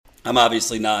I'm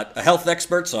obviously not a health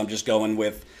expert, so I'm just going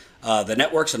with the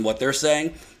networks and what they're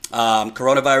saying.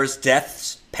 Coronavirus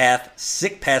deaths past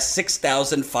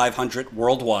 6,500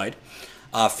 worldwide.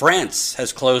 France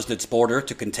has closed its border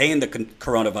to contain the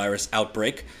coronavirus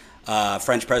outbreak.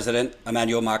 French President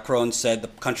Emmanuel Macron said the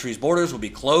country's borders will be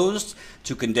closed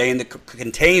to contain the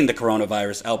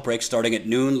coronavirus outbreak starting at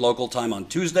noon local time on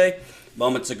Tuesday.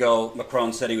 Moments ago,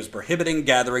 Macron said he was prohibiting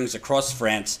gatherings across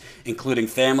France, including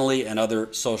family and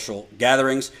other social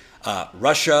gatherings.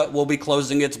 Russia will be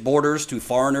closing its borders to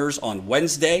foreigners on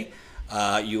Wednesday.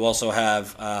 You also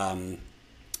have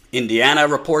Indiana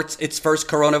reports its first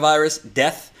coronavirus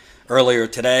death. Earlier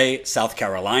today, South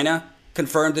Carolina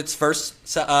confirmed its first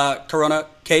corona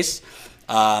case.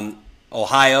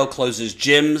 Ohio closes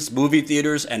gyms, movie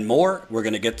theaters, and more. We're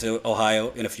going to get to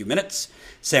Ohio in a few minutes.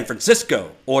 San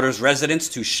Francisco orders residents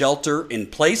to shelter in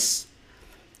place.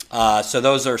 So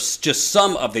those are just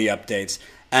some of the updates.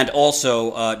 And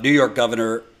also New York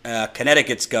governor,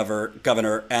 Connecticut's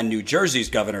governor, and New Jersey's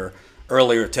governor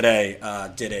earlier today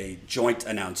did a joint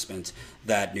announcement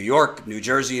that New York, New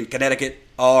Jersey, and Connecticut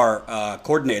are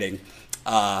coordinating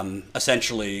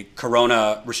essentially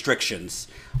corona restrictions,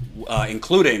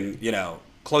 including,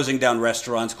 closing down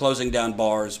restaurants, closing down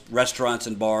bars. Restaurants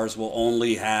and bars will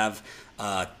only have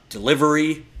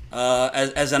delivery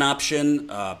as an option,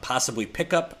 possibly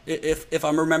pickup, if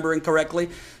I'm remembering correctly.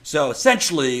 So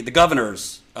essentially, the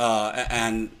governors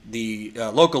and the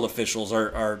local officials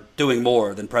are doing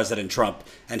more than President Trump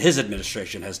and his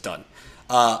administration has done.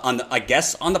 On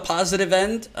the positive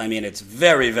end, I mean, it's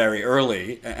very, very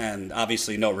early and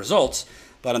obviously no results.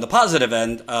 But on the positive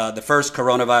end, the first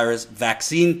coronavirus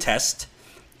vaccine test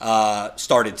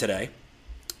started today.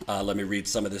 Let me read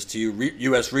some of this to you.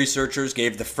 U.S. researchers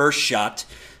gave the first shot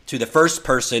to the first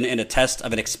person in a test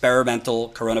of an experimental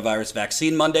coronavirus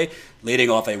vaccine Monday, leading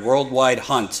off a worldwide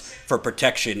hunt for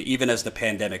protection, even as the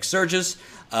pandemic surges.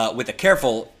 With a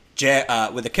careful jab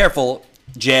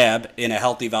in a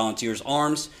healthy volunteer's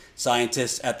arms,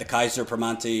 scientists at the Kaiser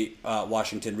Permanente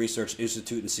Washington Research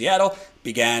Institute in Seattle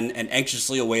began an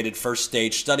anxiously awaited first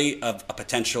stage study of a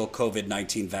potential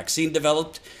COVID-19 vaccine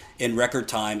developed in record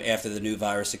time after the new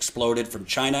virus exploded from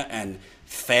China and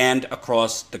fanned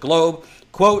across the globe.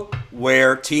 Quote,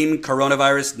 where Team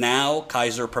Coronavirus Now,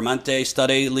 Kaiser Permanente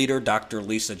study leader Dr.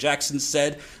 Lisa Jackson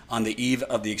said on the eve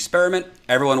of the experiment,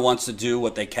 everyone wants to do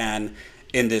what they can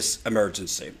in this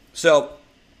emergency. So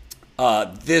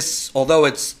this, although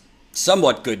it's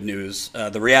somewhat good news,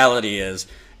 the reality is,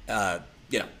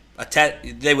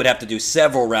 they would have to do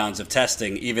several rounds of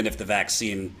testing, even if the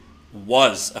vaccine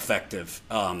was effective.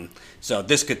 So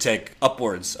this could take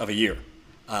upwards of a year.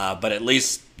 But at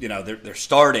least, they're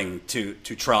starting to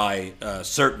try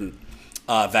certain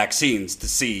vaccines to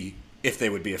see if they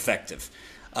would be effective.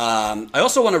 I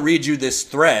also want to read you this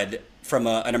thread from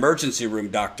an emergency room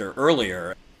doctor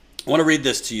earlier. I want to read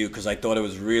this to you because I thought it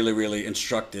was really, really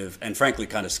instructive and frankly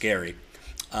kind of scary.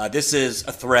 This is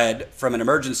a thread from an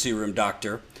emergency room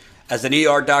doctor. As an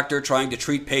ER doctor trying to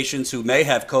treat patients who may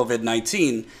have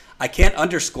COVID-19, I can't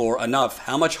underscore enough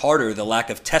how much harder the lack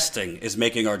of testing is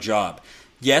making our job.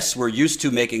 Yes, we're used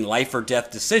to making life or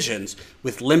death decisions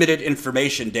with limited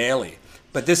information daily,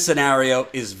 but this scenario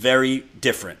is very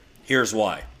different. Here's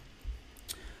why.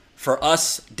 For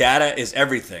us, data is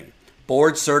everything.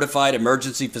 Board-certified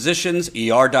emergency physicians,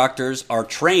 ER doctors, are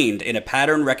trained in a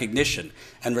pattern recognition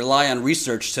and rely on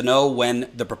research to know when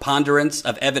the preponderance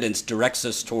of evidence directs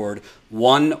us toward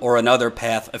one or another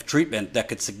path of treatment that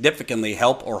could significantly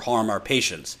help or harm our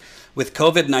patients. With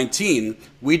COVID-19,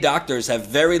 we doctors have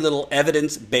very little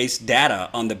evidence-based data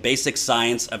on the basic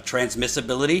science of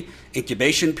transmissibility,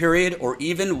 incubation period, or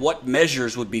even what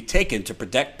measures would be taken to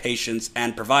protect patients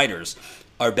and providers.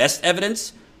 Our best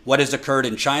evidence? What has occurred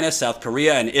in China, South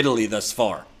Korea, and Italy thus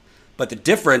far. But the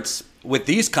difference with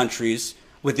these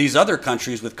other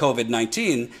countries with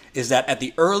COVID-19 is that at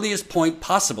the earliest point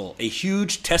possible, a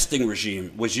huge testing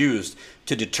regime was used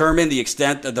to determine the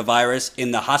extent of the virus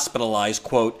in the hospitalized,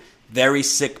 quote, very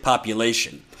sick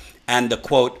population, and the,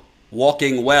 quote,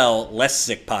 walking well, less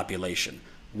sick population.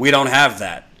 We don't have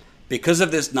that. Because of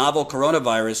this novel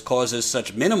coronavirus causes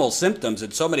such minimal symptoms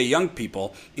in so many young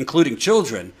people, including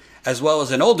children, as well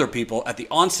as in older people at the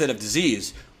onset of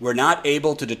disease, we're not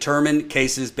able to determine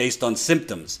cases based on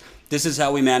symptoms. This is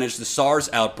how we managed the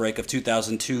SARS outbreak of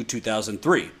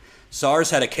 2002-2003. SARS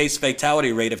had a case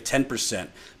fatality rate of 10%,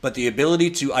 but the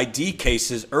ability to ID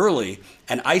cases early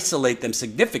and isolate them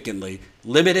significantly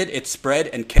limited its spread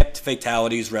and kept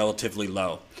fatalities relatively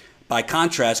low. By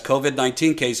contrast,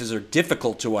 COVID-19 cases are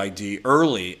difficult to ID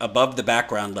early above the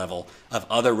background level of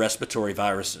other respiratory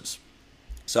viruses.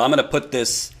 So I'm going to put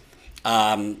this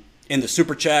In the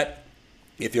super chat,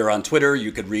 if you're on Twitter,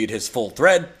 you could read his full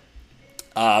thread.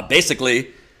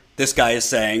 Basically, this guy is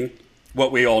saying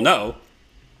what we all know.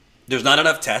 There's not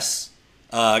enough tests.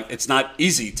 It's not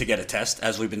easy to get a test,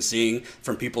 as we've been seeing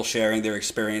from people sharing their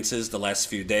experiences the last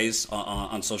few days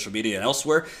on social media and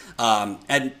elsewhere.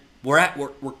 And we're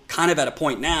kind of at a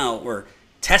point now where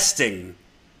testing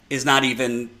is not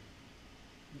even.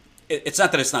 It's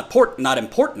not that it's not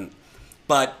important,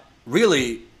 but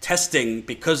really testing,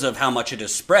 because of how much it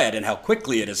has spread and how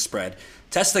quickly it has spread,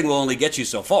 testing will only get you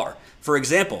so far. For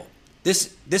example,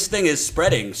 this thing is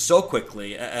spreading so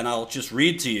quickly, and I'll just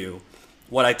read to you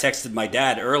what I texted my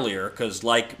dad earlier, because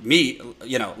like me,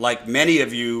 like many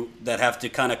of you that have to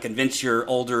kind of convince your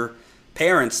older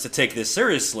parents to take this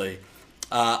seriously,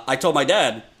 I told my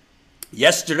dad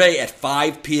yesterday at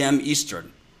 5 p.m.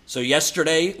 Eastern. So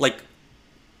yesterday, like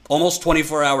almost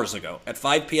 24 hours ago, at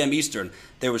 5 p.m. Eastern,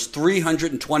 there was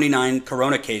 329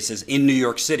 corona cases in New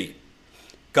York City.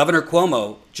 Governor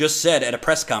Cuomo just said at a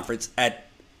press conference at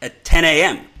 10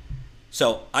 a.m.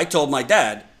 So I told my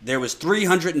dad there was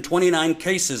 329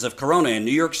 cases of corona in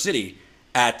New York City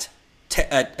at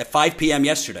 5 p.m.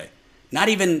 yesterday. Not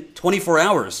even 24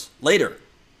 hours later,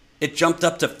 it jumped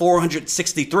up to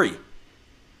 463.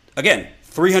 Again,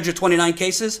 329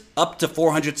 cases up to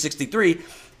 463.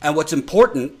 And what's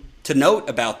important to note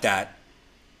about that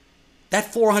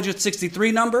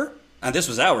 463 number, and this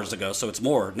was hours ago, so it's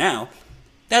more now,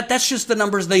 that's just the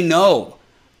numbers they know.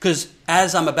 Because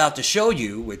as I'm about to show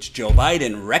you, which Joe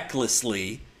Biden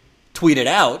recklessly tweeted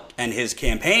out, and his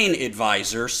campaign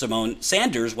advisor, Simone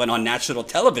Sanders, went on national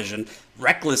television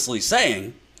recklessly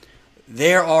saying,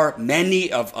 there are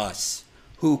many of us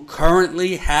who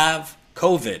currently have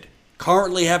COVID,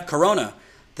 currently have corona,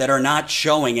 that are not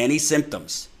showing any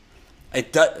symptoms. Many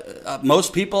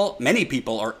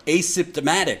people are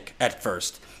asymptomatic at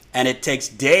first, and it takes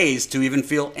days to even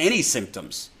feel any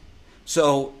symptoms.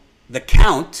 So the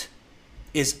count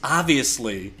is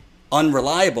obviously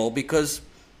unreliable, because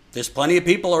there's plenty of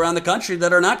people around the country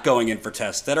that are not going in for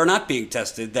tests, that are not being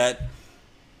tested, that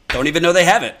don't even know they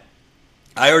have it.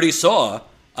 I already saw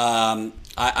a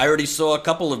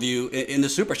couple of you in the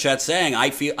super chat saying, I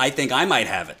think I might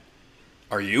have it.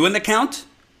 Are you in the count?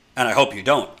 And I hope you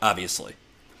don't, obviously.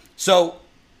 So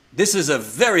this is a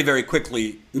very, very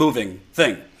quickly moving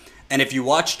thing. And if you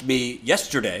watched me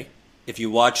yesterday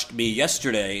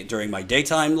during my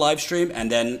daytime live stream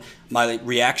and then my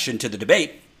reaction to the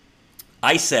debate,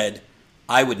 I said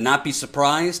I would not be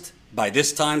surprised by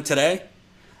this time today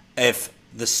if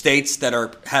the states that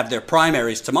have their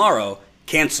primaries tomorrow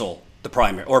cancel the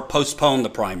primary or postpone the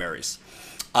primaries.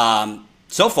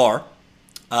 So far,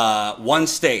 one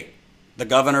state, the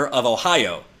governor of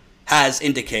Ohio, has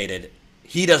indicated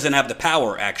he doesn't have the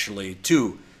power, actually,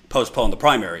 to postpone the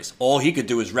primaries. All he could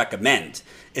do is recommend.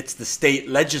 It's the state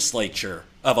legislature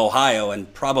of Ohio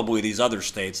and probably these other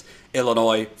states,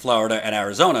 Illinois, Florida, and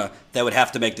Arizona, that would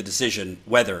have to make the decision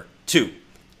whether to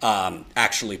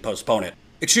actually postpone it.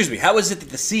 Excuse me, how is it that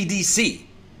the CDC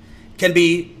can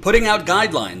be putting out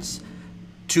guidelines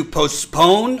to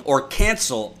postpone or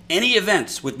cancel any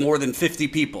events with more than 50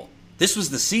 people? This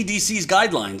was the CDC's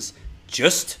guidelines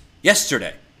just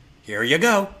yesterday. Here you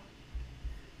go.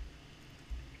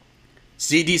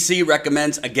 CDC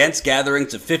recommends against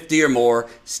gatherings of 50 or more.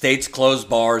 States close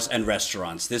bars and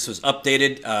restaurants. This was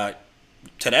updated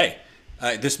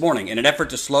this morning. In an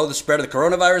effort to slow the spread of the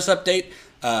coronavirus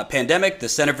pandemic, the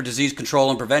Center for Disease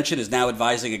Control and Prevention is now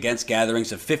advising against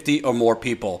gatherings of 50 or more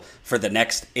people for the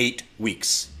next 8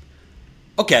 weeks.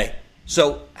 Okay,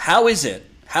 so how is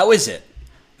it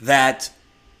that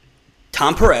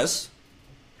Tom Perez,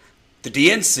 the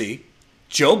DNC,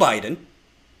 Joe Biden,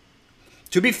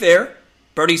 to be fair,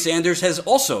 Bernie Sanders has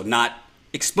also not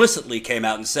explicitly came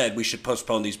out and said we should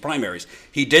postpone these primaries.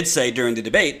 He did say during the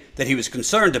debate that he was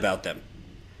concerned about them.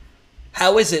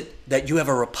 How is it that you have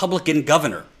a Republican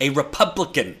governor, a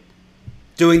Republican,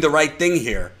 doing the right thing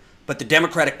here, but the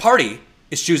Democratic Party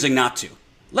is choosing not to?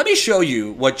 Let me show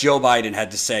you what Joe Biden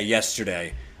had to say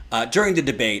yesterday during the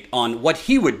debate on what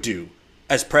he would do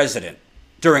as president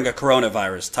during a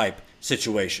coronavirus type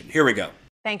situation. Here we go.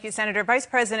 Thank you, Senator. Vice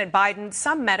President Biden,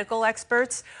 some medical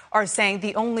experts are saying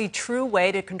the only true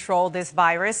way to control this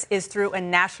virus is through a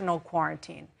national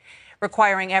quarantine,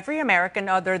 requiring every American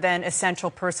other than essential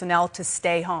personnel to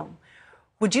stay home.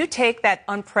 Would you take that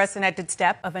unprecedented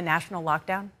step of a national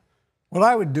lockdown? What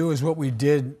I would do is what we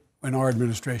did in our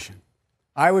administration.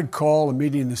 I would call a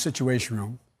meeting in the Situation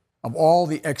Room of all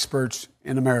the experts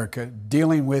in America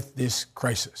dealing with this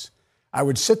crisis. I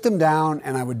would sit them down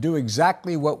and I would do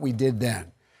exactly what we did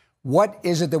then. What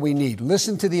is it that we need?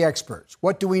 Listen to the experts.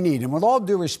 What do we need? And with all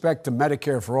due respect to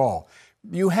Medicare for all,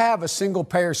 you have a single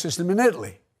payer system in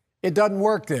Italy. It doesn't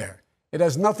work there. It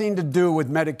has nothing to do with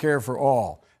Medicare for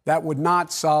all. That would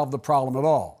not solve the problem at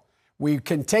all. We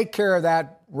can take care of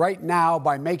that right now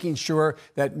by making sure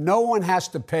that no one has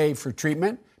to pay for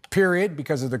treatment, period,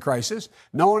 because of the crisis.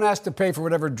 No one has to pay for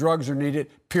whatever drugs are needed,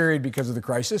 period, because of the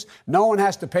crisis. No one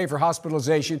has to pay for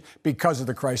hospitalization because of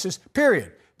the crisis,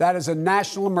 period. That is a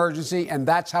national emergency, and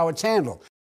that's how it's handled.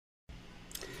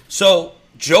 So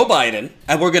Joe Biden,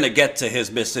 and we're going to get to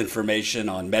his misinformation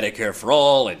on Medicare for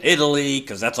all in Italy,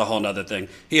 because that's a whole other thing.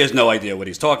 He has no idea what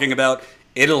he's talking about.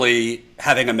 Italy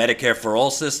having a Medicare for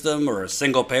all system or a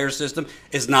single payer system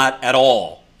is not at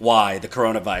all why the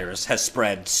coronavirus has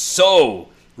spread so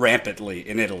rampantly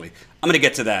in Italy. I'm going to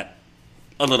get to that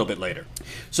a little bit later.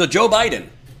 So Joe Biden,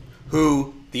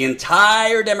 who the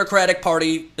entire Democratic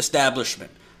Party establishment,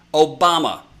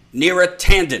 Obama, Neera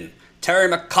Tanden,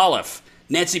 Terry McAuliffe,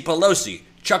 Nancy Pelosi,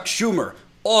 Chuck Schumer,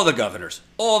 all the governors,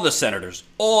 all the senators,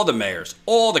 all the mayors,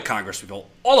 all the congresspeople,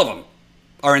 all of them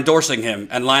are endorsing him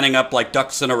and lining up like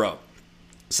ducks in a row,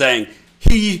 saying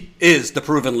he is the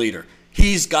proven leader.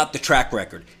 He's got the track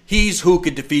record. He's who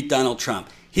could defeat Donald Trump.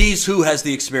 He's who has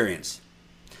the experience.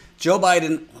 Joe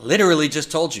Biden literally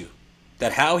just told you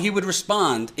that how he would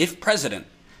respond, if president,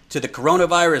 to the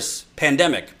coronavirus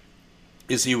pandemic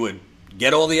is he would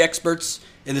get all the experts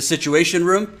in the Situation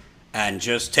Room and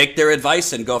just take their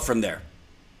advice and go from there.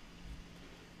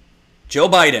 Joe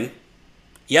Biden,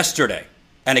 yesterday,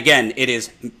 and again, it is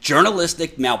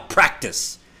journalistic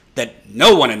malpractice that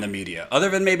no one in the media, other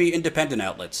than maybe independent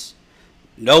outlets,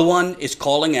 no one is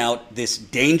calling out this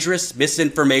dangerous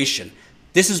misinformation.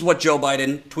 This is what Joe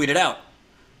Biden tweeted out.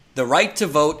 The right to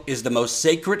vote is the most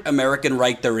sacred American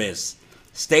right there is.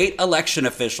 State election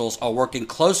officials are working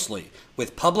closely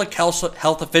with public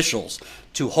health officials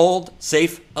to hold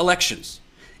safe elections.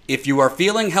 If you are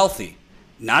feeling healthy,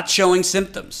 not showing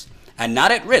symptoms, and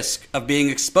not at risk of being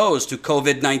exposed to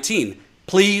COVID-19,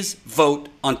 please vote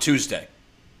on Tuesday.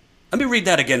 Let me read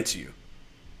that again to you.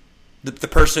 The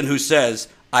person who says,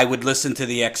 I would listen to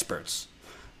the experts.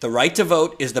 The right to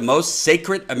vote is the most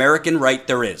sacred American right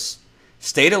there is.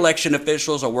 State election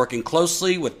officials are working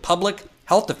closely with public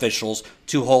health officials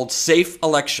to hold safe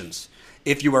elections.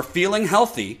 If you are feeling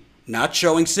healthy, not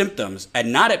showing symptoms,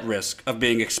 and not at risk of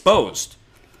being exposed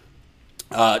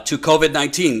to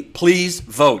COVID-19, please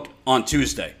vote on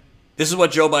Tuesday. This is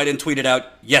what Joe Biden tweeted out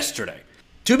yesterday.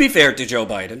 To be fair to Joe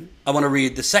Biden, I want to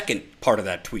read the second part of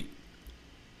that tweet.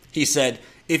 He said,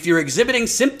 if you're exhibiting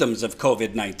symptoms of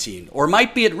COVID-19 or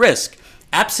might be at risk,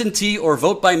 absentee or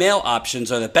vote by mail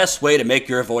options are the best way to make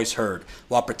your voice heard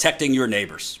while protecting your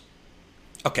neighbors.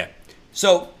 Okay,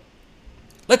 so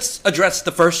let's address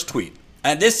the first tweet.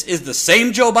 And this is the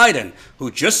same Joe Biden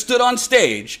who just stood on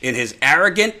stage in his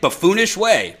arrogant, buffoonish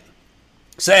way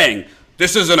saying,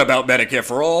 this isn't about Medicare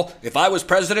for all. If I was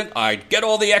president, I'd get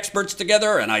all the experts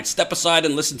together and I'd step aside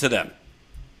and listen to them.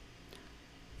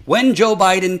 When Joe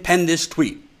Biden penned this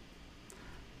tweet,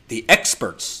 the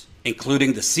experts,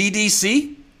 including the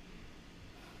CDC,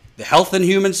 the Health and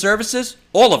Human Services,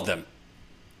 all of them,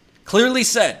 clearly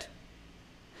said,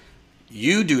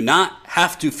 you do not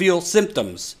have to feel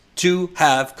symptoms to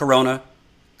have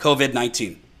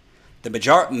COVID-19.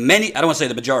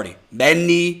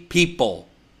 Many people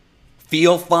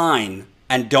feel fine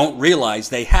and don't realize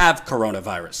they have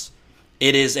coronavirus.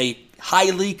 It is a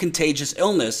highly contagious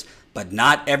illness, but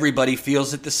not everybody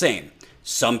feels it the same.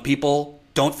 Some people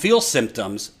don't feel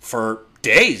symptoms for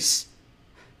days.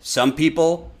 Some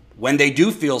people, when they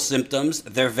do feel symptoms,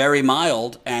 they're very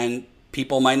mild and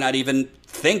people might not even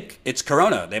think it's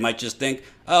corona. They might just think,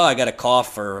 oh, I got a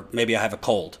cough or maybe I have a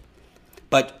cold.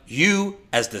 But you,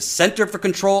 as the Center for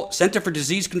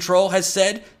Disease Control has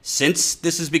said, since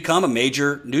this has become a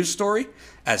major news story,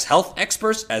 as health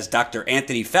experts, as Dr.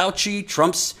 Anthony Fauci,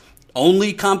 Trump's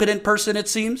only competent person it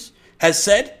seems, has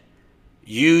said,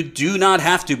 you do not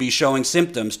have to be showing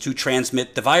symptoms to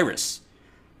transmit the virus.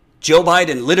 Joe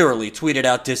Biden literally tweeted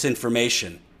out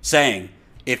disinformation, saying,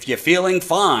 if you're feeling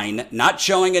fine, not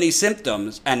showing any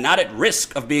symptoms, and not at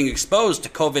risk of being exposed to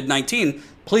COVID-19,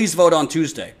 please vote on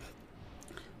Tuesday.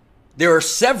 There are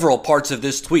several parts of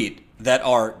this tweet that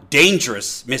are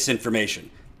dangerous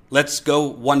misinformation. Let's go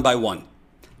one by one.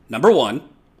 Number one,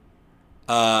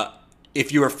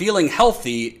 if you are feeling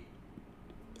healthy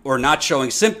or not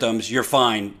showing symptoms, you're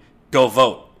fine, go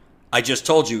vote. I just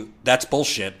told you that's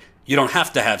bullshit. You don't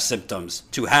have to have symptoms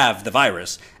to have the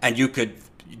virus, and you could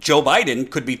Joe Biden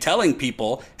could be telling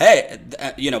people, hey,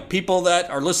 people that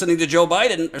are listening to Joe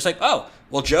Biden are like, oh,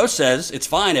 well, Joe says it's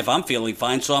fine if I'm feeling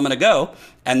fine, so I'm going to go.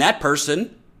 And that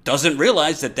person doesn't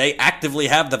realize that they actively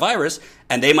have the virus,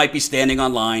 and they might be standing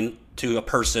on line to a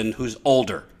person who's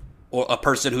older or a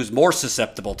person who's more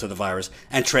susceptible to the virus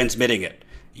and transmitting it.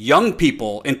 Young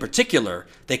people in particular,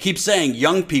 they keep saying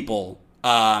young people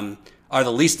are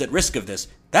the least at risk of this.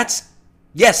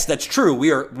 Yes, that's true.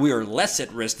 We are less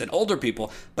at risk than older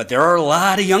people, but there are a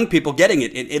lot of young people getting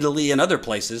it in Italy and other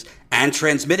places and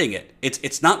transmitting it.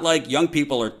 It's not like young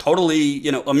people are totally,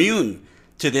 immune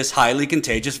to this highly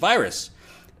contagious virus.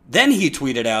 Then he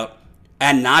tweeted out,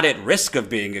 and not at risk of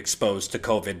being exposed to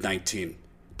COVID-19.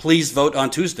 Please vote on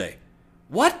Tuesday.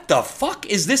 What the fuck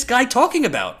is this guy talking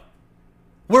about?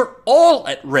 We're all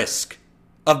at risk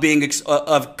of being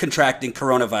of contracting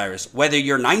coronavirus, whether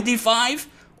you're 95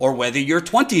 or whether you're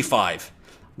 25.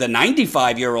 The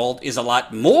 95-year-old is a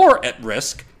lot more at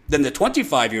risk than the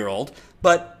 25-year-old,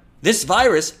 but this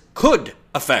virus could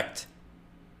affect.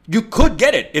 You could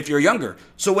get it if you're younger.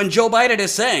 So when Joe Biden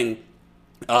is saying,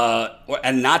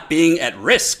 and not being at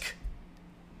risk,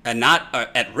 and not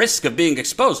at risk of being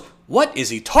exposed, what is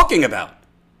he talking about?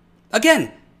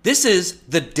 Again, this is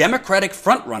the Democratic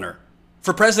frontrunner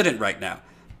for president right now.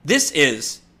 This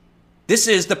is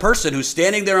the person who's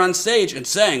standing there on stage and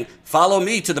saying, follow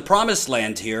me to the promised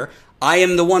land here. I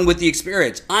am the one with the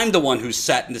experience. I'm the one who's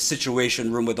sat in the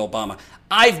Situation Room with Obama.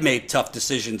 I've made tough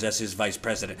decisions as his vice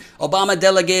president. Obama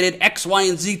delegated X, Y,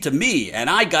 and Z to me, and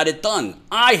I got it done.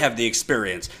 I have the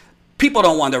experience. People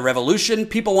don't want a revolution.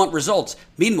 People want results.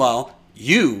 Meanwhile,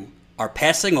 you are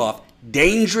passing off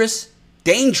dangerous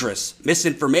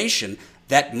misinformation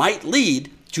that might lead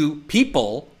to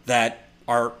people that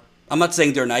are, I'm not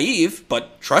saying they're naive,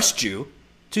 but trust you,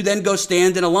 to then go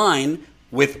stand in a line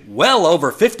with well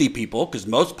over 50 people, because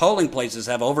most polling places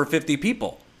have over 50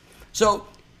 people. So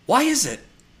why is it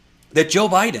that Joe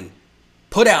Biden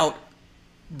put out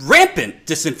rampant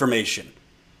disinformation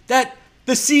that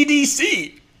the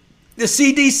CDC,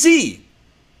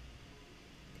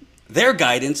 their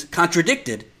guidance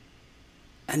contradicted,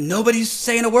 and nobody's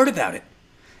saying a word about it?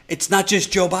 It's not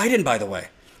just Joe Biden, by the way.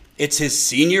 It's his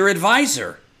senior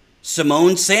advisor,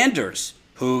 Symone Sanders,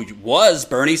 who was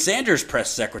Bernie Sanders' press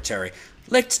secretary.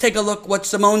 Let's take a look what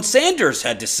Symone Sanders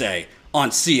had to say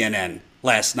on CNN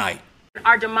last night.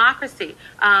 Our democracy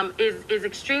is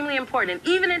extremely important. And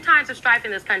even in times of strife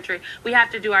in this country, we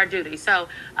have to do our duty. So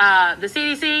the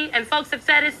CDC and folks have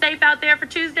said it's safe out there for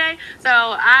Tuesday. So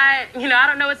I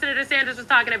don't know what Senator Sanders was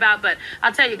talking about, but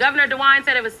I'll tell you, Governor DeWine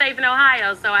said it was safe in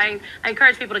Ohio. So I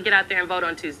encourage people to get out there and vote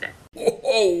on Tuesday.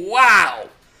 Oh, wow.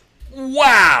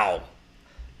 Wow.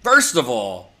 First of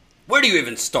all, where do you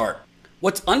even start?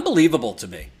 What's unbelievable to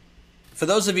me, for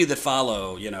those of you that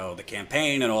follow, the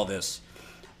campaign and all this,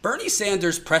 Bernie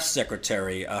Sanders' press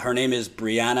secretary, her name is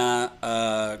Brianna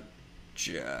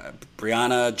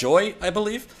Joy, I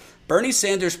believe. Bernie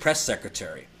Sanders' press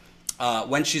secretary,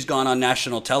 when she's gone on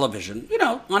national television,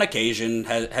 on occasion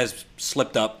has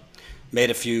slipped up, made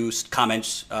a few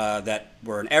comments that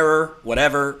were an error,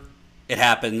 whatever. It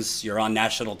happens. You're on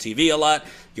national TV a lot.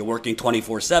 You're working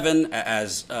 24/7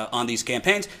 as on these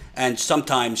campaigns, and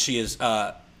sometimes she has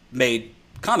made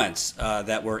comments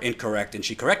that were incorrect, and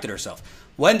she corrected herself.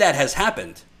 When that has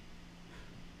happened,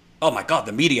 oh my God,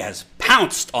 the media has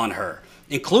pounced on her,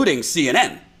 including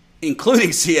CNN.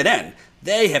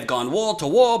 They have gone wall to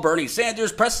wall. Bernie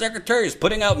Sanders, press secretary, is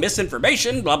putting out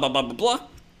misinformation, blah, blah, blah, blah, blah.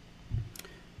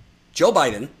 Joe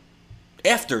Biden,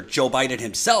 after Joe Biden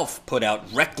himself put out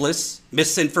reckless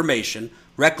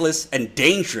and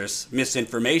dangerous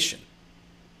misinformation,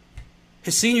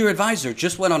 his senior advisor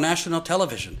just went on national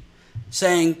television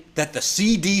saying that the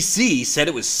CDC said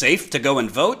it was safe to go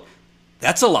and vote.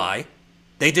 That's a lie.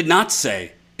 They did not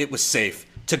say it was safe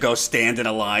to go stand in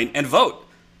a line and vote.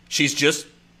 She's just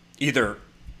either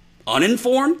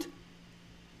uninformed,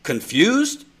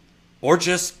 confused, or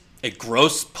just a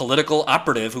gross political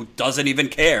operative who doesn't even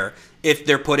care if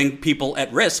they're putting people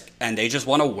at risk and they just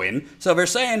want to win. So they're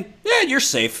saying, yeah, you're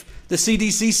safe. The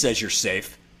CDC says you're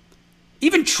safe.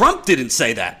 Even Trump didn't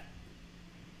say that.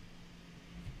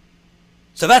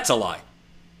 So that's a lie.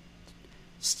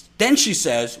 Then she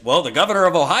says, well, the governor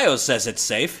of Ohio says it's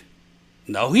safe.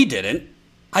 No, he didn't.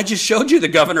 I just showed you the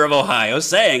governor of Ohio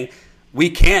saying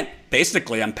we can't,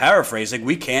 basically, I'm paraphrasing,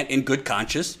 we can't in good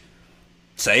conscience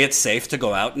say it's safe to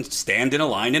go out and stand in a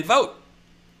line and vote.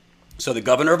 So the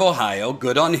governor of Ohio,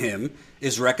 good on him,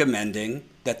 is recommending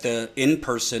that the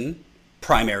in-person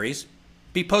primaries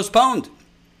be postponed.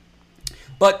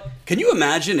 But can you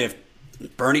imagine if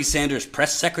Bernie Sanders'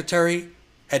 press secretary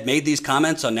had made these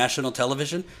comments on national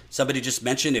television? Somebody just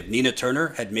mentioned if Nina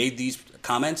Turner had made these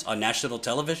comments on national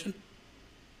television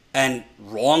and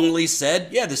wrongly said,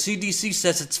 yeah, the CDC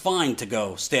says it's fine to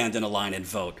go stand in a line and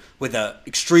vote with an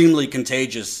extremely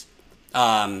contagious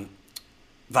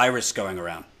virus going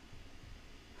around.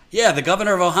 Yeah, the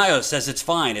governor of Ohio says it's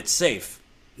fine, it's safe.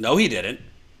 No, he didn't.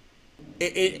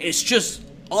 It's just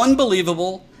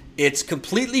unbelievable. It's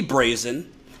completely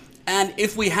brazen. And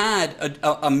if we had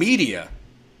a media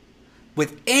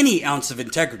with any ounce of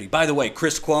integrity, by the way,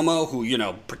 Chris Cuomo,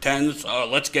 who, pretends, oh,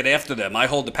 let's get after them, I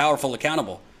hold the powerful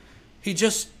accountable. He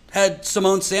just had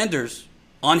Simone Sanders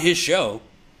on his show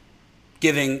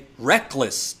giving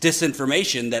reckless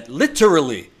disinformation that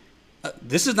literally,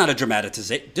 this is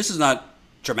not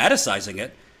dramatizing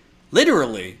it,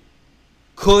 literally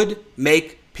could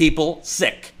make people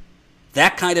sick.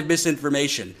 That kind of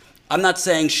misinformation. I'm not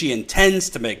saying she intends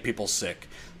to make people sick,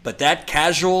 but that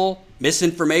casual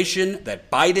misinformation that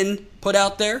Biden put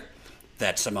out there,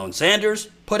 that Simone Sanders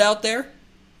put out there,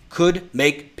 could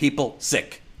make people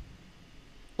sick.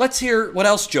 Let's hear what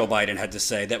else Joe Biden had to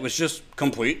say that was just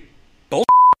complete bullshit.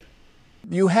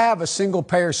 You have a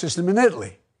single-payer system in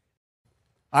Italy.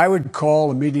 I would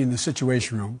call a meeting in the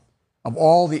Situation Room of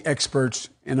all the experts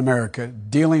in America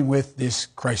dealing with this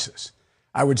crisis.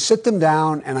 I would sit them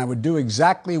down and I would do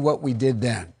exactly what we did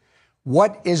then.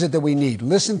 What is it that we need?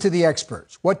 Listen to the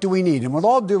experts. What do we need? And with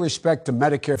all due respect to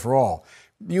Medicare for All,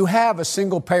 you have a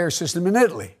single-payer system in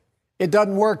Italy. It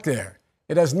doesn't work there.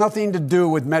 It has nothing to do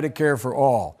with Medicare for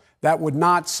All. That would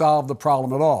not solve the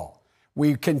problem at all.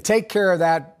 We can take care of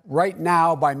that right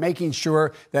now by making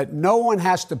sure that no one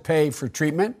has to pay for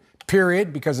treatment,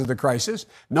 period, because of the crisis.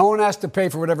 No one has to pay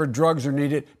for whatever drugs are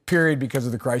needed, period, because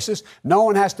of the crisis. No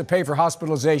one has to pay for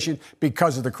hospitalization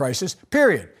because of the crisis,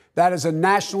 period. That is a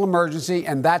national emergency,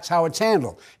 and that's how it's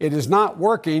handled. It is not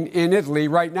working in Italy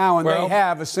right now, and they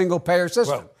have a single-payer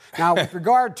system. Now, with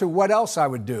regard to what else I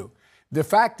would do, the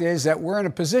fact is that we're in a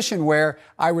position where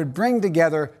I would bring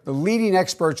together the leading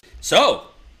experts. So,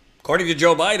 according to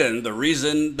Joe Biden, the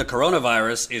reason the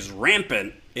coronavirus is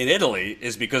rampant in Italy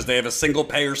is because they have a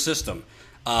single-payer system.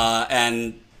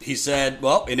 And he said,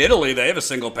 well, in Italy, they have a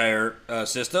single-payer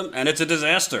system, and it's a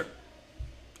disaster.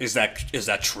 Is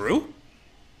that true?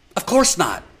 Of course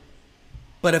not.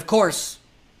 But of course,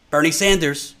 Bernie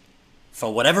Sanders,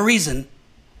 for whatever reason,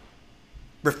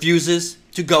 refuses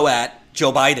to go at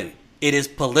Joe Biden. It is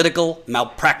political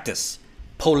malpractice.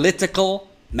 Political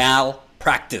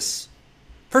malpractice.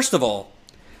 First of all,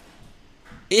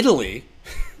 Italy,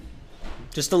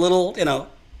 just a little,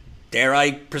 dare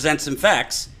I present some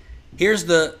facts. Here's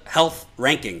the health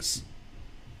rankings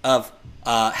of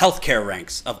healthcare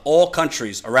ranks of all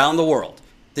countries around the world.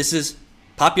 This is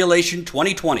Population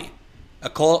 2020,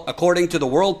 according to the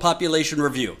World Population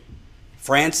Review.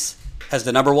 France has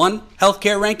the number 1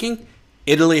 healthcare ranking.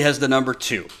 Italy has the number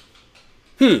 2.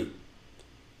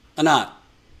 Anat,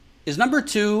 is number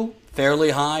 2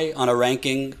 fairly high on a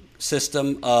ranking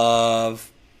system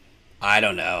of, I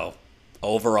don't know,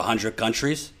 over 100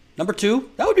 countries? Number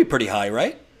 2? That would be pretty high,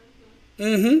 right?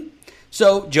 Mm-hmm.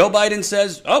 So Joe Biden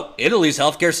says, oh, Italy's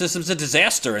healthcare system's a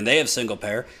disaster and they have single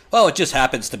payer. Well, it just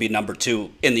happens to be number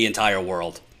 2 in the entire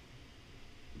world.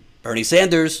 Bernie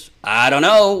Sanders, I don't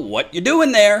know what you're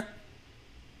doing there.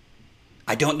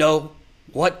 I don't know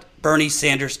what Bernie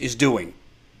Sanders is doing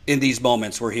in these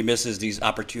moments where he misses these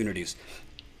opportunities.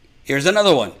 Here's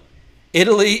another one.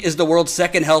 Italy is the world's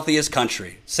 2nd healthiest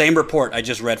country. Same report I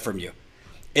just read from you.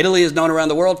 Italy is known around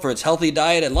the world for its healthy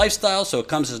diet and lifestyle, so it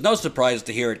comes as no surprise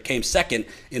to hear it came 2nd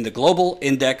in the global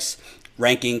index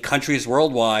ranking countries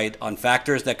worldwide on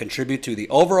factors that contribute to the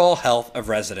overall health of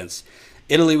residents.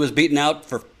 Italy was beaten out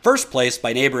for first place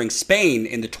by neighboring Spain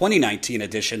in the 2019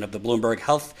 edition of the Bloomberg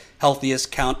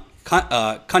Healthiest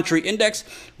Country Index,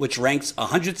 which ranks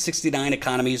 169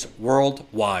 economies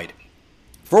worldwide.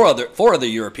 Four other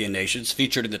European nations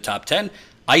featured in the top 10,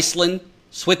 Iceland,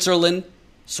 Switzerland,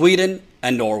 Sweden,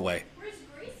 and Norway.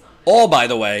 All, by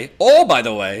the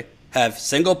way, have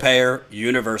single-payer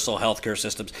universal healthcare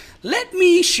systems. Let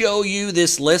me show you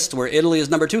this list where Italy is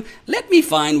number 2. Let me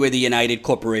find where the United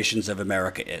Corporations of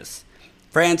America is.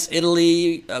 France,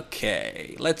 Italy,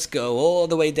 okay. Let's go all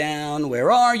the way down.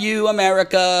 Where are you,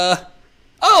 America?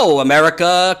 Oh,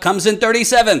 America comes in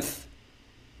 37th.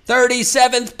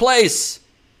 37th place.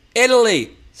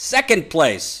 Italy, 2nd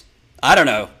place. I don't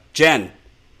know. Jen.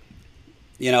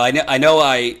 I know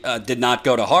I did not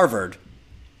go to Harvard,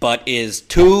 but is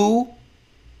 2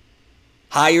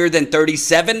 higher than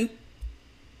 37?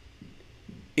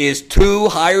 Is 2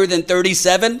 higher than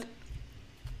 37?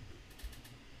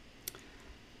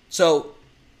 So,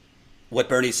 what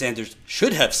Bernie Sanders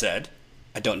should have said,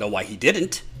 I don't know why he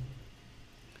didn't.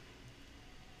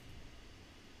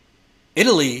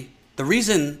 Italy, the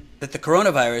reason that the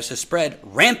coronavirus has spread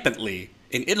rampantly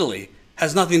in Italy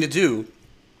has nothing to do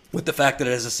with the fact that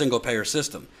it has a single payer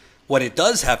system. What it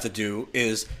does have to do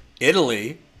is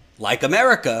Italy, like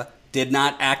America, did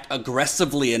not act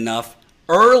aggressively enough,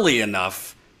 early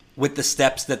enough with the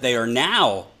steps that they are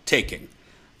now taking.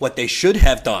 What they should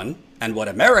have done, and what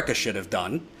America should have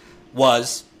done,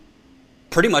 was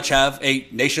pretty much have a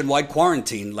nationwide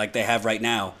quarantine like they have right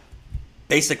now,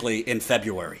 basically in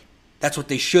February. That's what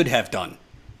they should have done.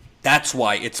 That's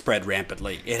why it spread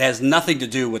rampantly. It has nothing to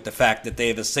do with the fact that they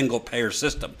have a single payer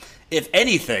system. If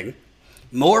anything,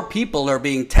 more people are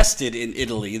being tested in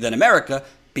Italy than America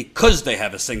because they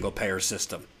have a single payer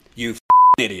system. You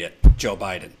idiot, Joe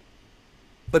Biden.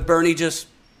 But Bernie just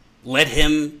let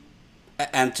him,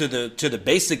 and to the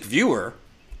basic viewer,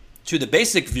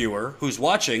 who's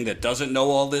watching that doesn't know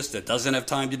all this, that doesn't have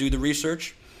time to do the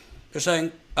research, they're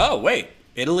saying, oh, wait,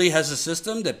 Italy has a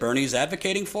system that Bernie's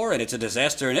advocating for, and it's a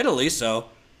disaster in Italy, so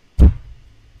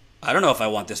I don't know if I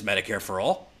want this Medicare for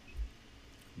all.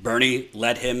 Bernie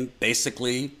let him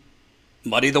basically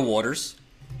muddy the waters,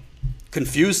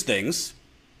 confuse things,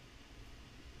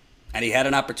 and he had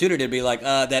an opportunity to be like,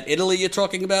 that Italy you're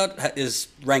talking about is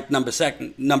ranked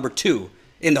number 2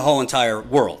 in the whole entire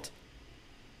world.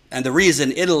 And the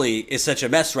reason Italy is such a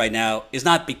mess right now is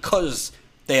not because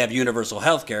they have universal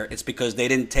health care. It's because they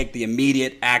didn't take the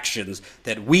immediate actions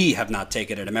that we have not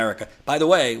taken in America. By the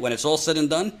way, when it's all said and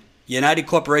done, United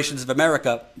Corporations of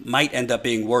America might end up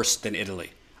being worse than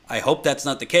Italy. I hope that's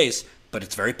not the case, but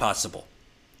it's very possible.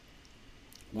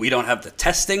 We don't have the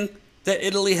testing that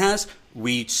Italy has.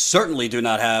 We certainly do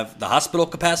not have the hospital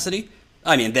capacity.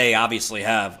 I mean, they obviously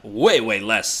have way, way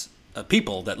less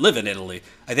people that live in Italy.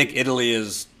 I think Italy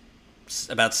is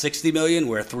about 60 million.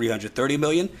 We're 330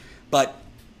 million. But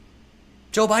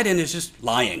Joe Biden is just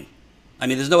lying. I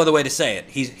mean, there's no other way to say it.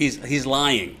 He's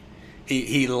lying.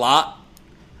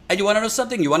 And you want to know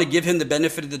something? You want to give him the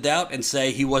benefit of the doubt and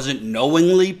say he wasn't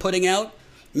knowingly putting out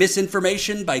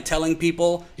misinformation by telling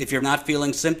people, if you're not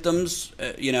feeling symptoms,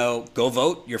 go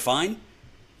vote, you're fine.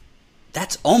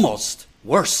 That's almost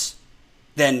worse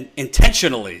than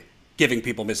intentionally giving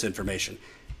people misinformation.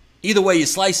 Either way you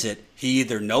slice it, he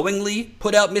either knowingly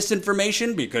put out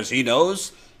misinformation because he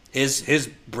knows his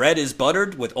bread is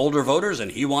buttered with older voters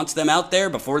and he wants them out there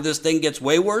before this thing gets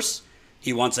way worse.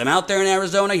 He wants them out there in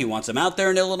Arizona. He wants them out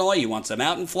there in Illinois. He wants them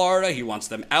out in Florida. He wants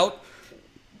them out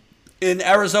in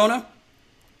Arizona.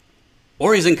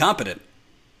 Or he's incompetent.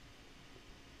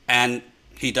 And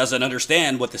he doesn't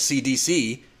understand what the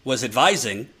CDC was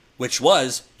advising, which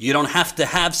was you don't have to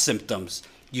have symptoms.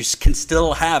 You can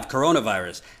still have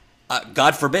coronavirus.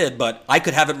 God forbid, but I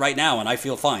could have it right now and I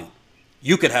feel fine.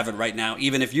 You could have it right now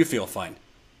even if you feel fine.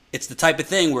 It's the type of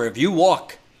thing where if you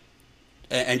walk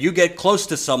and you get close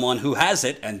to someone who has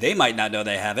it and they might not know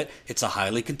they have it, it's a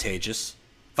highly contagious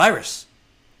virus.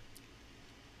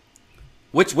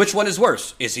 Which one is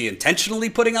worse? Is he intentionally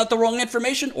putting out the wrong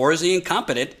information, or is he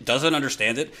incompetent, doesn't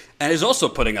understand it, and is also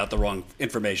putting out the wrong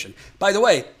information? By the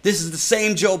way, this is the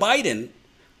same Joe Biden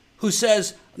who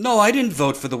says, no, I didn't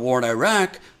vote for the war in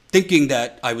Iraq thinking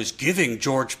that I was giving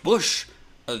George Bush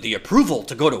the approval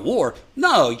to go to war.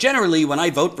 No, generally when I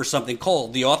vote for something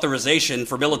called the authorization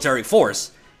for military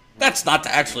force, that's not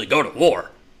to actually go to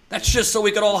war. That's just so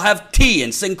we could all have tea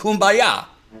and sing Kumbaya.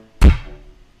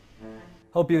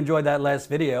 Hope you enjoyed that last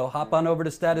video. Hop on over to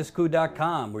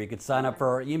statuscoup.com where you can sign up for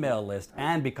our email list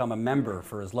and become a member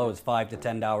for as low as $5 to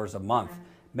 $10 a month.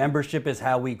 Membership is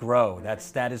how we grow. That's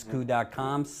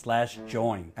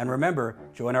statuscoup.com/join. And remember,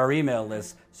 join our email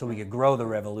list so we can grow the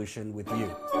revolution with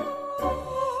you.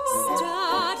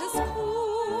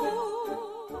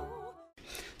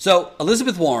 So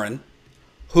Elizabeth Warren,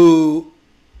 who,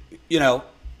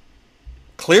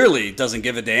 clearly doesn't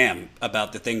give a damn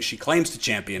about the things she claims to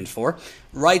champion for,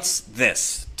 writes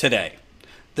this today.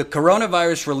 The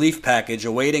coronavirus relief package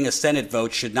awaiting a Senate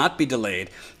vote should not be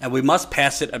delayed, and we must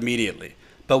pass it immediately.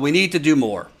 But we need to do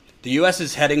more. The U.S.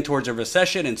 is heading towards a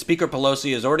recession, and Speaker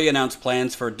Pelosi has already announced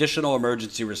plans for additional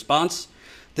emergency response.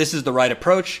 This is the right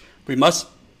approach. We must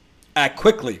act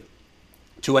quickly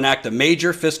to enact a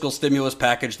major fiscal stimulus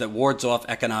package that wards off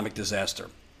economic disaster.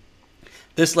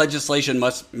 This legislation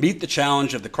must meet the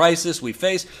challenge of the crisis we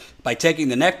face by taking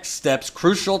the next steps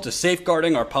crucial to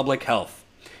safeguarding our public health,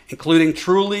 including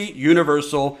truly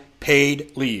universal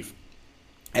paid leave.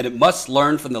 And it must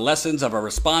learn from the lessons of our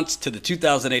response to the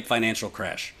 2008 financial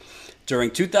crash.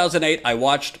 During 2008, I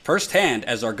watched firsthand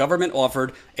as our government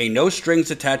offered a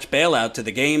no-strings-attached bailout to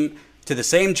the game to the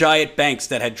same giant banks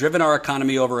that had driven our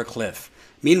economy over a cliff.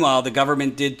 Meanwhile, the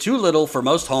government did too little for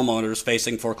most homeowners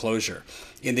facing foreclosure.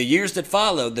 In the years that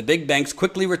followed, the big banks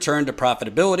quickly returned to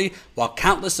profitability while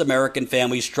countless American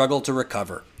families struggled to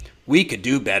recover. We could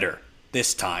do better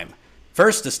this time.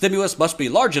 First, the stimulus must be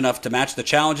large enough to match the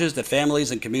challenges that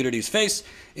families and communities face.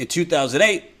 In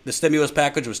 2008, the stimulus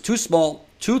package was too small,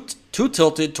 too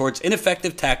tilted towards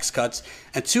ineffective tax cuts,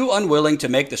 and too unwilling to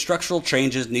make the structural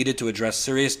changes needed to address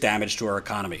serious damage to our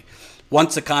economy.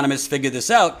 Once economists figured this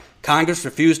out, Congress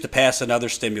refused to pass another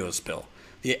stimulus bill.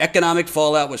 The economic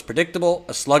fallout was predictable,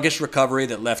 a sluggish recovery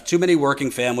that left too many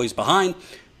working families behind.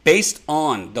 Based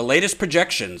on the latest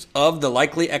projections of the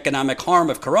likely economic harm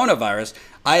of coronavirus,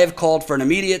 I have called for an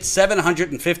immediate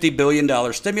 $750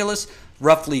 billion stimulus,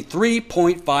 roughly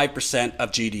 3.5%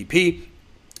 of GDP.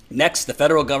 Next, the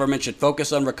federal government should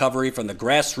focus on recovery from the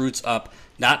grassroots up,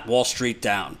 not Wall Street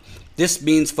down. This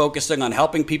means focusing on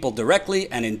helping people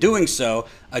directly and, in doing so,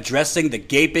 addressing the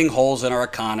gaping holes in our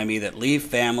economy that leave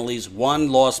families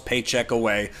one lost paycheck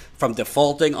away from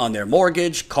defaulting on their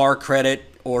mortgage, car credit,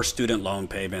 or student loan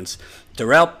payments.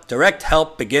 Direct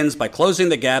help begins by closing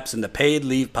the gaps in the paid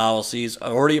leave policies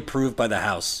already approved by the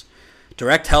House.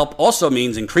 Direct help also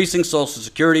means increasing Social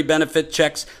Security benefit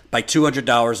checks by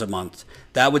 $200 a month.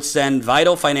 That would send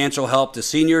vital financial help to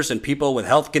seniors and people with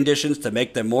health conditions that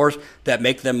make them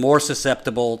more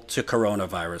susceptible to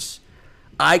coronavirus.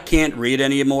 I can't read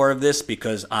any more of this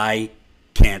because I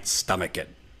can't stomach it.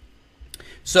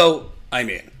 So,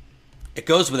 it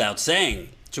goes without saying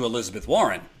to Elizabeth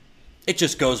Warren, it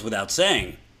just goes without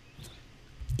saying,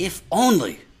 if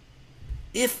only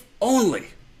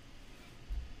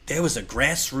there was a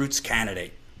grassroots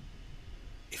candidate,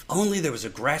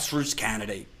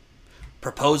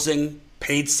 proposing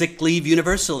paid sick leave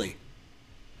universally.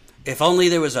 If only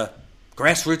there was a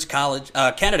grassroots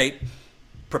candidate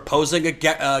proposing a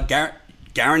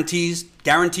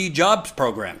guaranteed jobs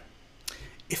program.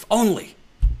 If only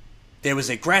there was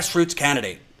a grassroots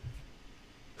candidate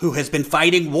who has been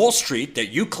fighting Wall Street that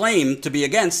you claim to be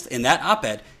against in that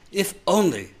op-ed. If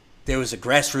only there was a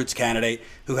grassroots candidate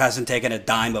who hasn't taken a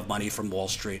dime of money from Wall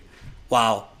Street,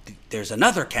 while there's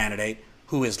another candidate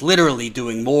who is literally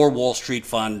doing more Wall Street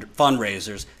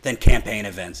fundraisers than campaign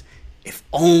events. If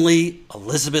only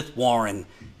Elizabeth Warren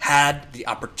had the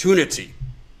opportunity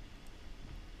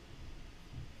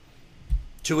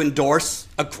to endorse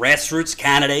a grassroots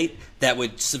candidate that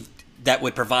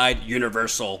would provide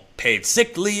universal paid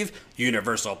sick leave,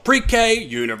 universal pre-K,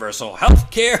 universal health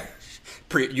care,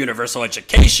 universal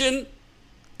education.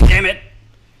 Damn it.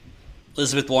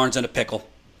 Elizabeth Warren's in a pickle.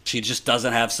 She just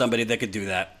doesn't have somebody that could do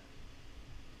that.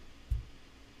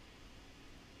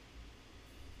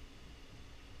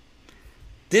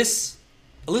 This,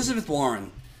 Elizabeth Warren,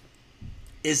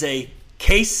 is a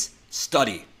case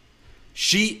study.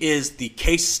 She is the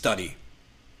case study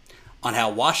on how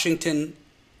Washington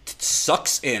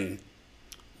sucks in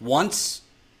once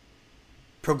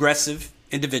progressive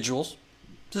individuals.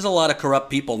 There's a lot of corrupt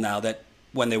people now that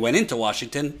when they went into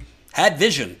Washington had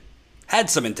vision, had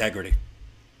some integrity.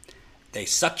 They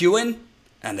suck you in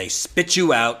and they spit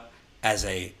you out as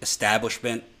a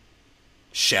establishment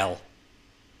shell.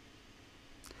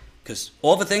 Because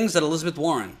all the things that Elizabeth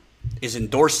Warren is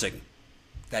endorsing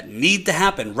that need to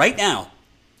happen right now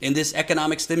in this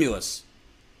economic stimulus,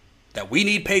 that we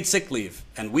need paid sick leave,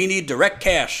 and we need direct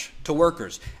cash to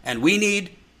workers, and we need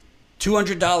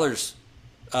 $200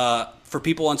 for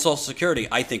people on Social Security.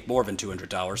 I think more than $200.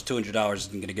 $200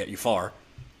 isn't going to get you far.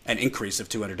 An increase of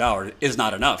 $200 is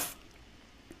not enough.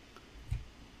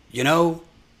 You know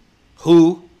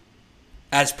who,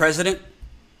 as president,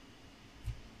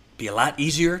 be a lot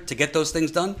easier to get those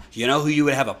things done? You know who you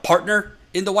would have a partner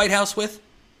in the White House with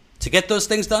to get those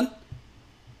things done?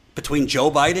 Between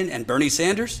Joe Biden and Bernie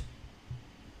Sanders?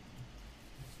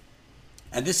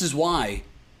 And this is why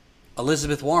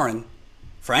Elizabeth Warren,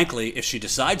 frankly, if she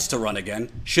decides to run again,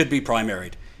 should be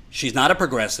primaried. She's not a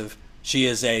progressive. She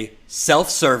is a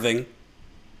self-serving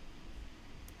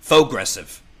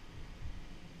faux-gressive.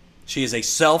 She is a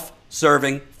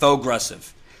self-serving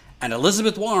faux-gressive. And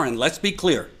Elizabeth Warren, let's be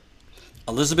clear,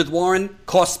 Elizabeth Warren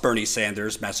cost Bernie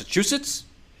Sanders Massachusetts,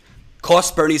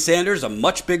 cost Bernie Sanders a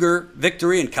much bigger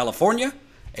victory in California,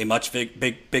 a much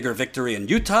bigger victory in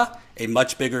Utah, a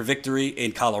much bigger victory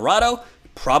in Colorado,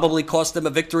 probably cost them a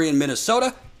victory in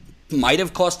Minnesota, might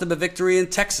have cost them a victory in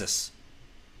Texas.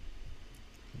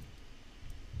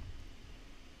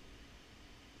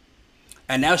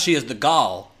 And now she has the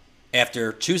gall,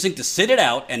 after choosing to sit it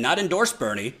out and not endorse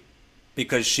Bernie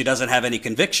because she doesn't have any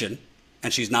conviction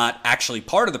and she's not actually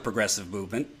part of the progressive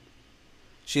movement,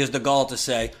 she has the gall to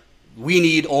say, We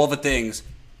need all the things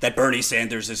that Bernie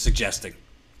Sanders is suggesting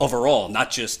overall,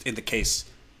 not just in the case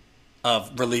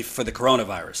of relief for the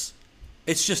coronavirus.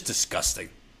 It's just disgusting.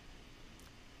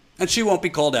 And she won't be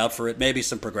called out for it. Maybe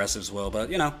some progressives will, but,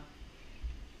 you know.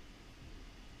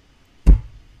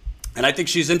 And I think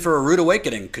she's in for a rude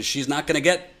awakening because she's not going to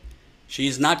get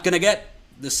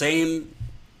the same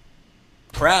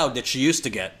crowd that she used to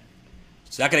get.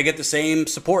 She's not going to get the same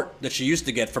support that she used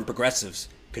to get from progressives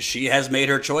because she has made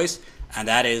her choice, and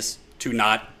that is to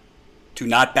not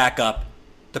back up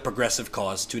the progressive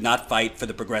cause, to not fight for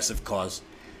the progressive cause.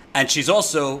 And she's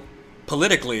also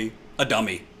politically a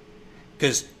dummy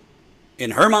because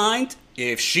in her mind,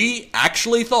 if she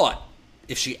actually thought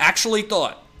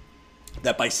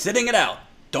that by sitting it out,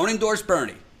 don't endorse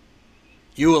Bernie,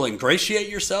 you will ingratiate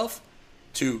yourself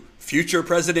to future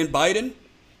President Biden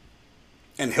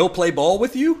and he'll play ball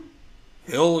with you.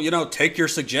 He'll, take your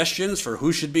suggestions for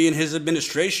who should be in his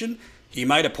administration. He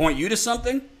might appoint you to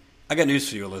something. I got news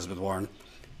for you, Elizabeth Warren.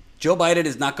 Joe Biden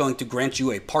is not going to grant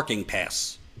you a parking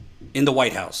pass in the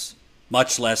White House,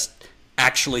 much less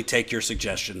actually take your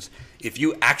suggestions. If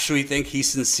you actually think he's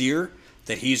sincere,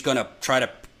 that he's going to try to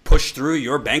push through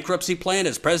your bankruptcy plan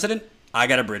as president, I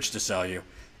got a bridge to sell you.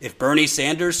 If Bernie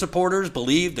Sanders supporters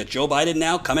believe that Joe Biden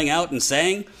now coming out and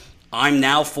saying, I'm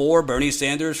now for Bernie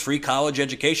Sanders' free college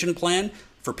education plan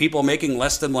for people making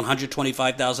less than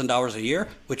 $125,000 a year,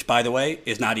 which, by the way,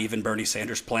 is not even Bernie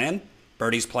Sanders' plan.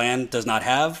 Bernie's plan does not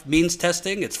have means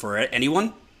testing. It's for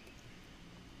anyone.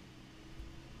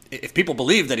 If people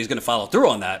believe that he's going to follow through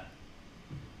on that,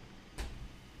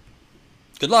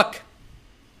 good luck.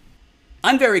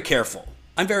 I'm very careful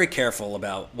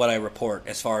about what I report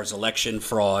as far as election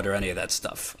fraud or any of that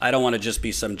stuff. I don't want to just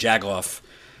be some jagoff,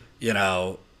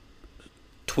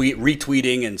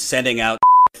 retweeting and sending out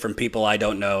from people I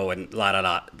don't know and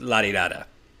la-di-da-da.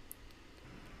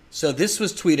 So this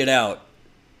was tweeted out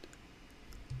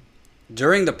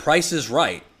during the Price is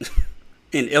Right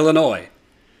in Illinois.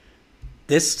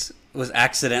 This was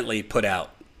accidentally put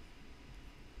out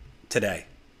today.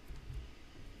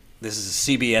 This is a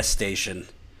CBS station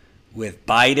with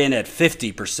Biden at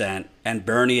 50% and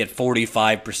Bernie at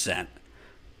 45%.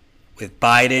 With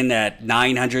Biden at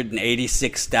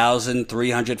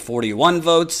 986,341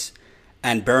 votes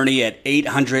and Bernie at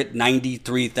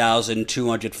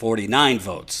 893,249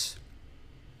 votes.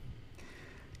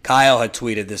 Kyle had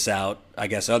tweeted this out. I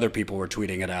guess other people were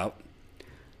tweeting it out.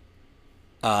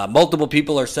 Multiple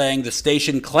people are saying the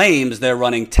station claims they're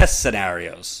running test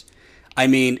scenarios. I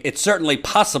mean, it's certainly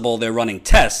possible they're running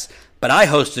tests, but I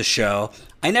host a show.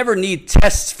 I never need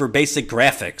tests for basic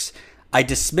graphics. I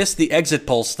dismiss the exit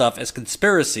poll stuff as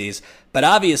conspiracies, but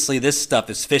obviously this stuff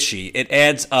is fishy. It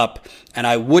adds up, and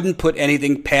I wouldn't put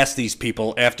anything past these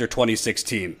people after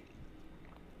 2016.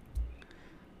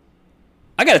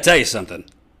 I got to tell you something.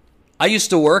 I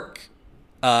used to work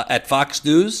at Fox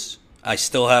News. I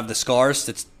still have the scars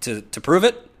to prove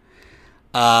it.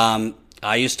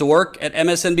 I used to work at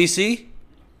MSNBC.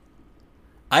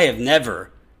 I have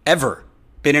never, ever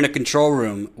been in a control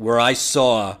room where I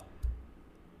saw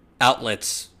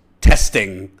outlets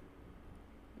testing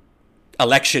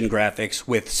election graphics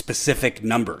with specific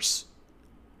numbers.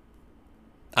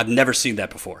 I've never seen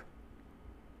that before.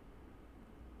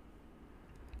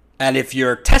 And if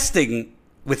you're testing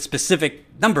with specific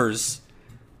numbers,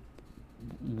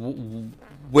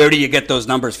 where do you get those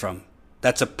numbers from?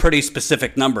 That's a pretty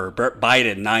specific number.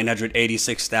 Biden,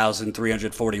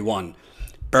 986,341.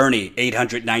 Bernie,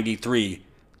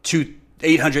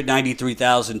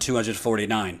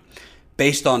 893,249.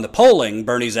 Based on the polling,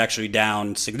 Bernie's actually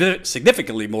down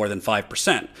significantly more than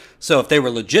 5%. So if they were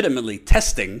legitimately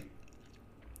testing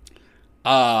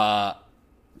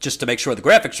just to make sure the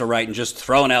graphics are right and just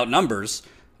throwing out numbers,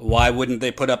 why wouldn't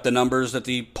they put up the numbers that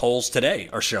the polls today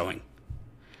are showing?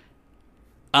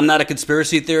 I'm not a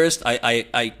conspiracy theorist.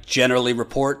 I generally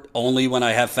report only when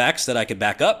I have facts that I can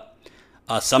back up.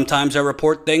 Sometimes I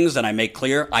report things and I make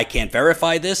clear I can't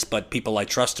verify this, but people I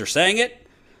trust are saying it.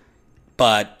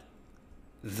 But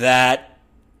that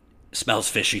smells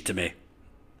fishy to me.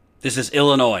 This is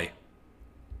Illinois.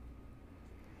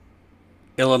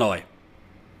 Illinois.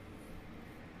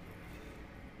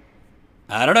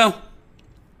 I don't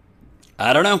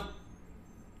know.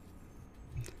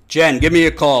 Jen, give me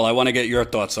a call. I want to get your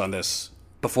thoughts on this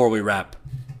before we wrap.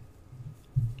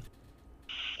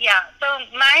 Yeah, so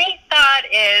my thought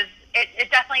is it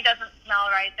definitely doesn't smell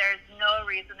right. There's no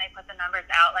reason they put the numbers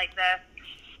out like this.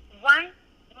 One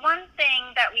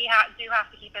thing that we do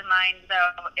have to keep in mind,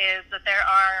 though, is that there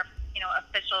are,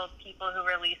 official people who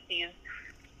release these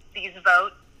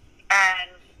votes,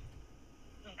 and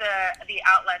the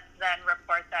outlets then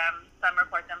report them. Some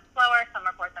report them slower, some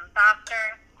report them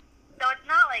faster. So it's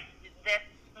not like this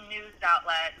news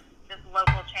outlet, this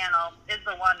local channel, is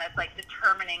the one that's like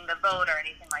determining the vote or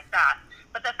anything like that.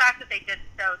 But the fact that they did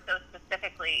so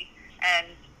specifically and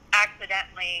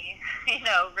accidentally,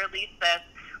 release this,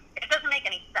 it doesn't make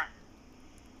any sense.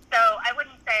 So I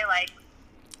wouldn't say like,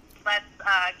 let's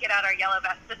get out our yellow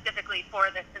vest specifically for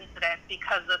this incident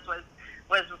because this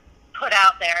was put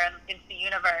out there into the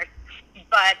universe.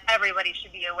 But everybody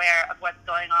should be aware of what's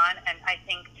going on, and I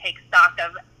think take stock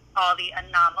of all the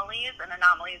anomalies, and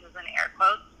anomalies is in air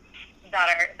quotes,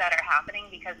 that are happening,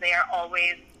 because they are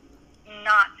always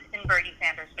not in Bernie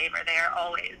Sanders' favor. They are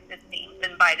always, it seems,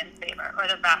 in Biden's favor, or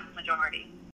the vast majority.